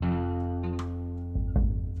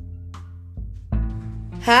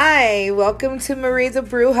Hi, welcome to Marie the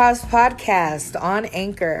Brewhouse podcast on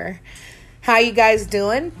Anchor. How you guys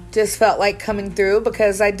doing? Just felt like coming through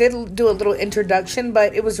because I did do a little introduction,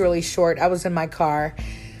 but it was really short. I was in my car.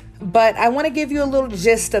 But I want to give you a little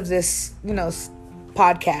gist of this,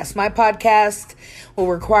 podcast. My podcast will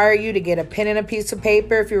require you to get a pen and a piece of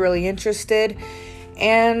paper if you're really interested.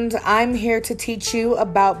 And I'm here to teach you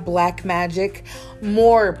about black magic,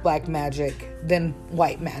 more black magic than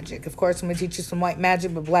white magic. Of course, I'm going to teach you some white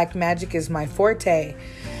magic, but black magic is my forte.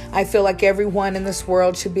 I feel like everyone in this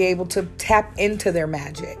world should be able to tap into their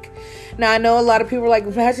magic. Now, I know a lot of people are like,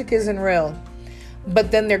 magic isn't real, but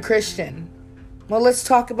then they're Christian. Well, let's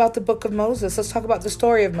talk about the book of Moses. Let's talk about the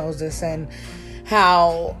story of Moses and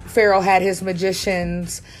how Pharaoh had his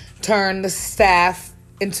magicians turn the staff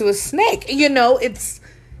into a snake. It's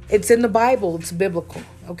in the Bible. It's biblical,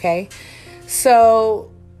 okay?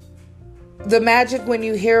 So the magic, when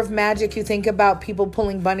you hear of magic, you think about people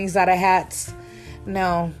pulling bunnies out of hats.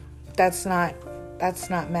 No, that's not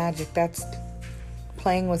magic. That's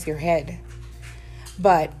playing with your head.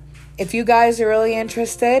 But if you guys are really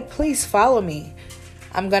interested, please follow me.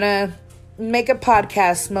 I'm going to make a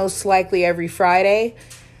podcast most likely every Friday.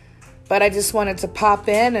 But I just wanted to pop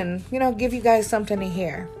in and, give you guys something to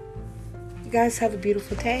hear. You guys have a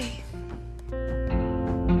beautiful day.